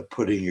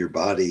putting your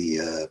body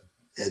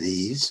at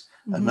ease.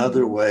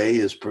 Another way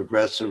is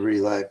progressive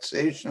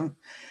relaxation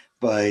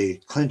by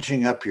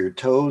clenching up your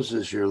toes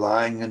as you're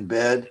lying in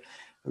bed,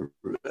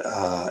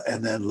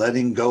 and then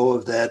letting go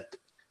of that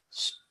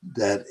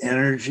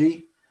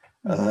energy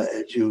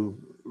as you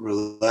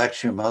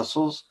relax your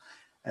muscles.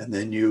 And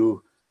then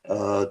you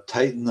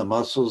tighten the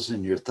muscles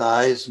in your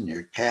thighs and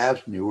your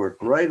calves, and you work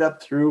right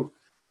up through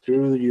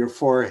your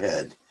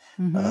forehead,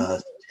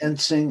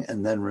 tensing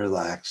and then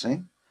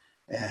relaxing.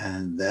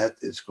 And that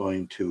is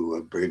going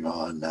to bring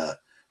on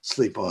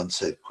sleep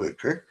onset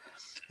quicker.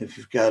 If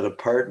you've got a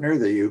partner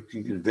that you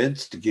can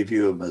convince to give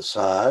you a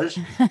massage,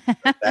 a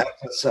back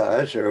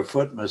massage or a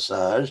foot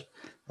massage,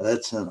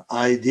 that's an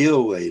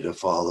ideal way to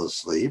fall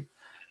asleep,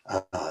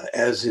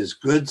 as is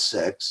good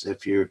sex.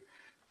 If you're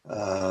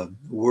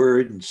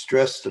worried and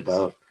stressed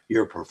about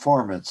your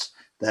performance,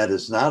 that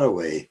is not a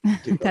way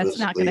to go That's to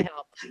not going to sleep.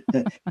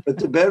 help. But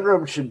the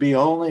bedroom should be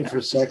only for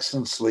sex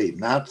and sleep,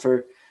 not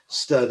for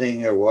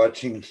studying or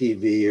watching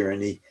TV or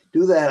any.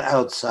 Do that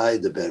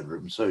outside the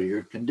bedroom. So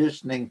you're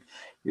conditioning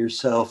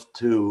yourself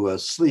to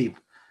sleep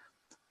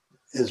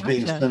as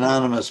being Gotcha.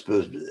 synonymous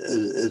with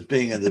as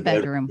being in the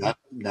bedroom,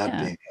 not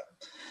being.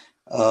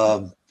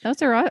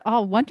 Those are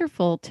all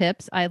wonderful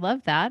tips. I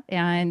love that.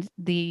 And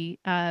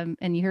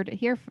and you heard it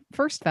here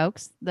first,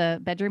 folks. The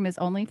bedroom is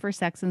only for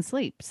sex and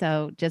sleep.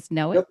 So just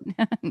know it.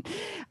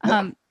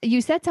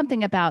 You said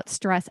something about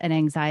stress and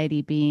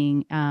anxiety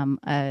being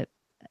a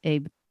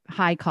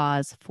high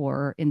cause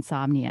for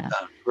insomnia.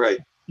 Right.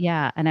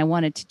 Yeah. And I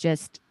wanted to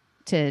just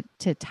to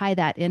tie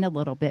that in a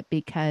little bit,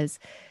 because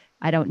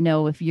I don't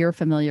know if you're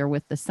familiar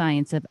with the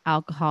science of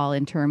alcohol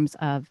in terms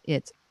of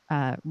its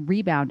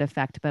rebound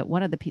effect. But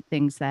one of the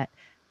things that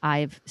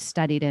I've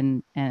studied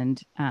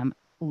and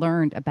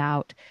learned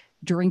about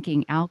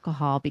drinking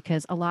alcohol,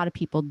 because a lot of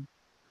people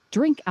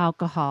drink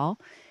alcohol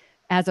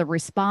as a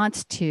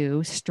response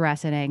to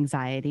stress and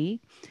anxiety,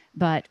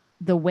 but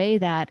the way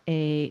that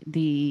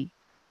the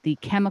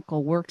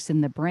chemical works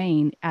in the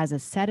brain as a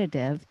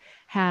sedative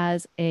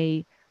has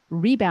a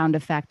rebound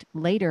effect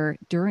later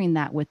during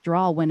that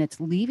withdrawal, when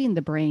it's leaving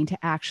the brain to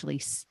actually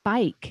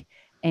spike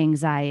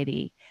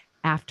anxiety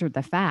after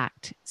the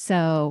fact.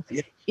 So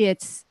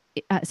it's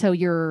so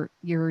your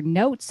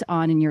notes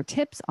on and your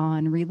tips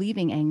on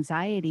relieving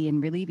anxiety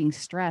and relieving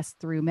stress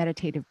through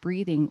meditative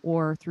breathing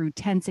or through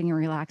tensing and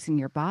relaxing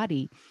your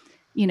body,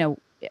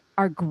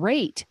 are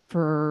great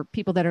for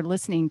people that are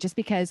listening, just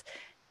because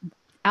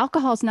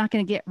alcohol is not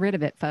going to get rid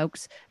of it,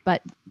 folks.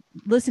 But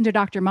listen to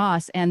Dr.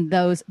 Moss, and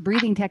those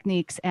breathing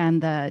techniques and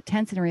the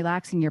tense and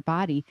relaxing your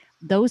body,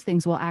 those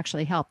things will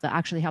actually help. They'll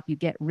actually help you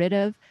get rid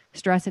of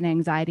stress and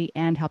anxiety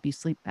and help you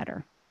sleep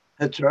better.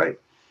 That's right.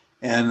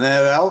 And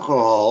that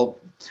alcohol,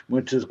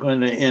 which is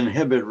going to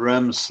inhibit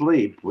REM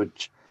sleep,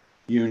 which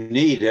you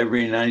need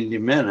every 90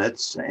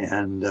 minutes.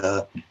 And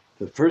the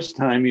first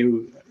time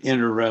you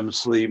enter REM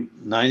sleep,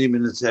 90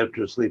 minutes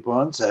after sleep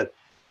onset,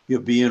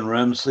 you'll be in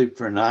REM sleep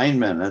for 9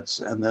 minutes,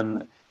 and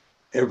then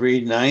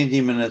every 90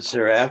 minutes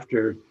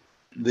thereafter,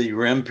 the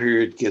REM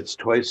period gets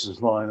twice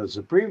as long as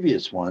the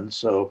previous one.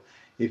 So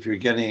if you're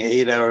getting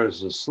 8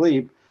 hours of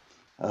sleep,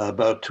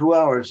 about 2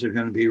 hours are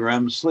going to be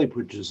REM sleep,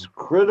 which is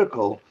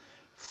critical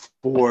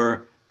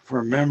for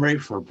memory,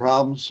 for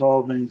problem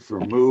solving, for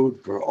mood,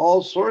 for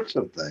all sorts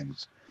of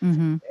things.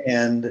 Mm-hmm.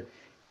 And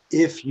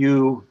if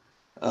you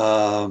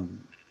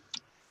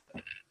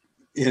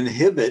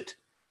inhibit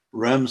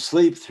REM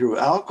sleep through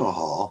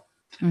alcohol,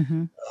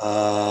 Mm-hmm.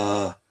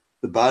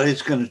 The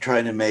body's going to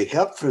try to make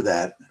up for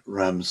that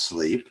REM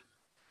sleep,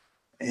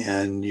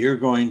 and you're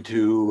going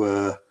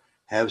to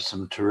have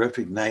some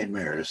terrific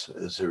nightmares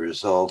as a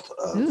result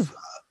of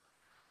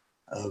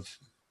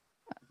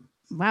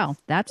Wow,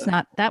 that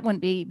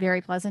wouldn't be very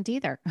pleasant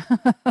either.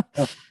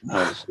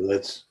 no, so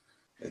it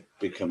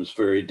becomes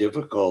very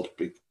difficult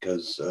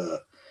because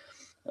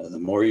the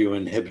more you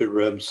inhibit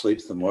REM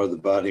sleep, the more the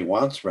body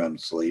wants REM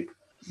sleep.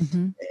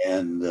 Mm-hmm.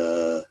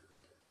 And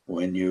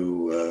when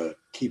you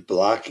keep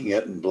blocking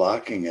it,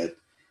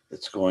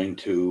 it's going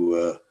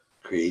to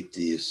create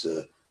these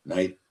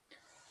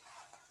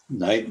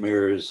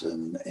nightmares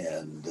and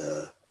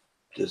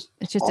it's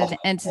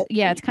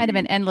kind of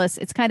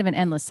an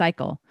endless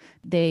cycle.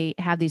 They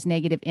have these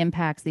negative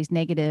impacts, these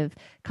negative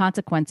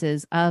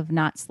consequences of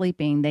not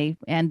sleeping.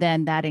 And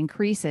then that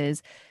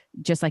increases,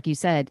 just like you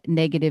said,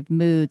 negative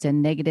moods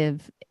and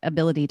negative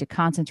ability to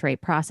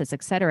concentrate, process,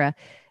 etc.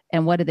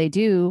 And what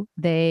do?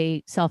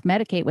 They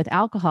self-medicate with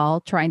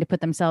alcohol, trying to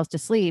put themselves to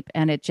sleep.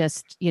 And it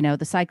just, the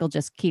cycle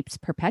just keeps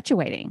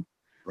perpetuating.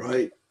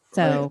 Right.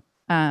 So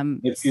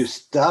if you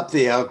stop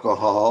the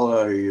alcohol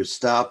or you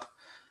stop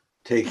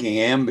taking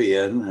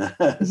Ambien,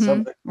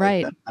 something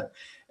like that,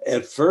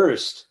 at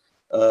first,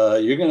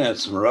 you're going to have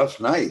some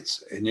rough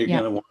nights, and you're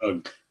going to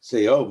want to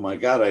say, oh my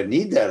God, I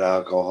need that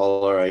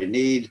alcohol, or I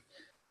need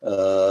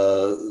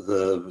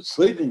the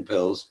sleeping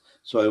pills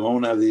so I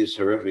won't have these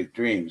horrific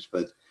dreams.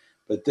 But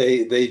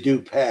they do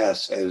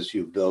pass as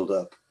you build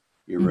up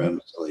your REM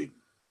sleep.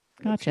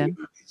 Gotcha.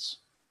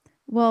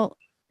 Well,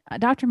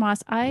 Dr.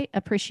 Moss, I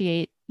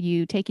appreciate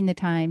you taking the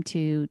time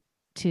to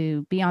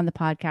be on the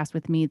podcast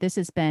with me. This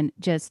has been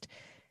just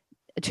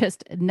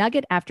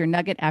nugget after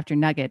nugget after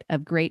nugget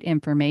of great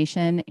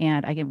information.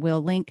 And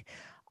will link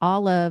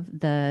all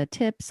of the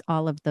tips,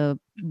 all of the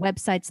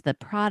websites, the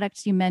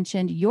products you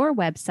mentioned. Your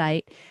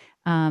website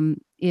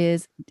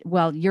is,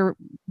 your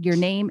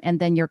name and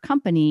then your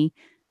company,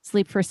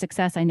 Sleep for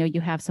Success. I know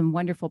you have some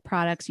wonderful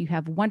products. You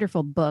have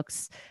wonderful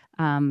books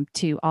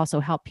to also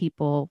help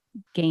people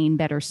gain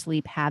better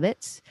sleep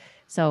habits.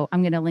 So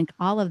I'm going to link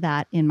all of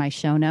that in my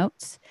show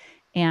notes.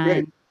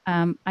 And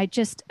I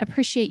just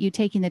appreciate you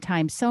taking the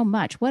time so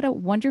much. What a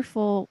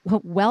wonderful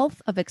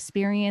wealth of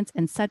experience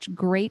and such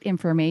great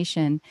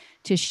information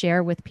to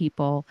share with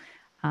people.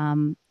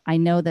 I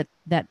know that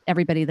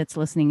everybody that's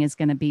listening is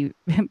going to be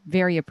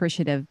very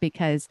appreciative,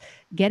 because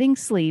getting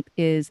sleep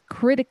is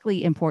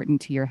critically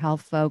important to your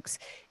health, folks.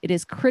 It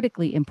is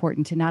critically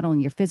important to not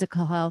only your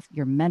physical health,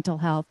 your mental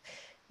health,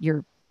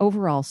 your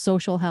overall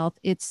social health,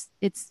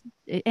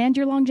 and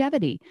your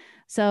longevity.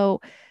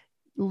 So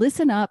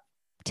listen up,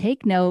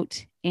 take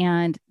note,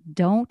 and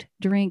don't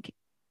drink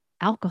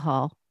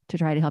alcohol to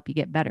try to help you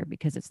get better,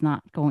 because it's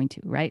not going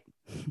to, right?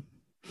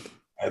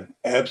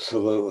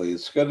 Absolutely.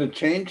 It's going to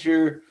change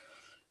your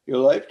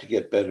life to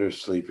get better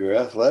sleep, your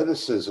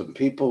athleticism.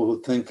 People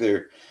who think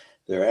they're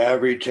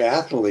average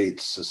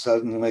athletes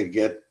suddenly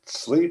get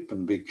sleep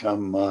and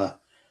become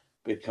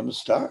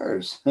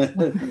stars.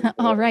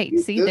 All right.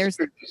 See,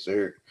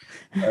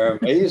 are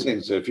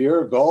amazing. So if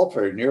you're a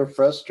golfer and you're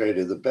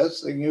frustrated, the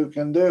best thing you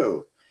can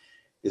do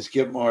is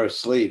get more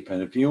sleep.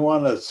 And if you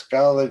want a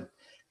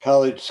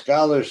college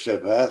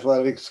scholarship,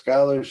 athletic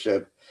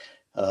scholarship,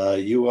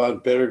 you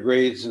want better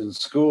grades in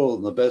school,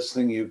 and the best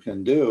thing you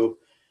can do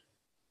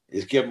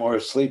is get more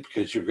sleep,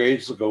 because your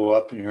grades will go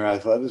up and your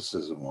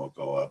athleticism will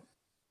go up.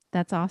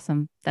 That's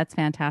awesome. That's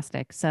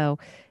fantastic. So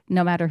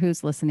no matter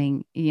who's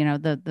listening,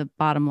 the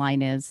bottom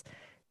line is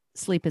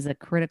sleep is a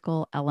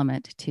critical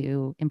element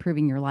to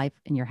improving your life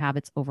and your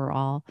habits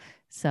overall.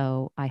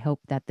 So I hope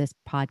that this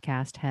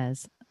podcast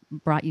has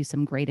brought you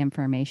some great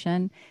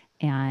information.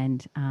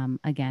 And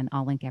again,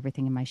 I'll link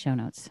everything in my show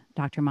notes.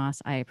 Dr.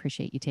 Moss, I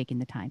appreciate you taking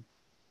the time.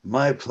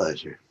 My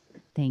pleasure.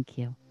 Thank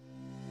you.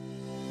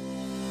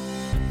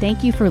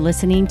 Thank you for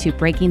listening to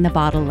Breaking the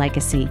Bottle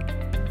Legacy.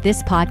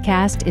 This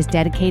podcast is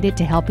dedicated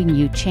to helping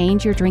you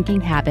change your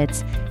drinking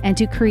habits and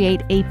to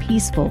create a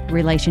peaceful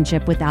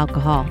relationship with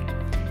alcohol.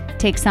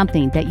 Take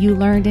something that you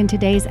learned in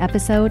today's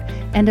episode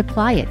and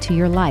apply it to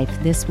your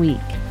life this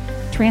week.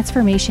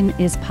 Transformation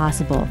is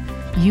possible.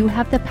 You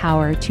have the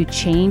power to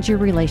change your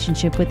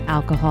relationship with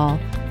alcohol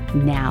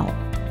now.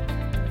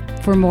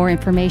 For more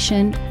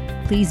information,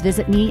 please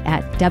visit me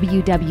at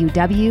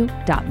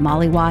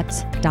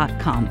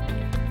www.mollywatts.com.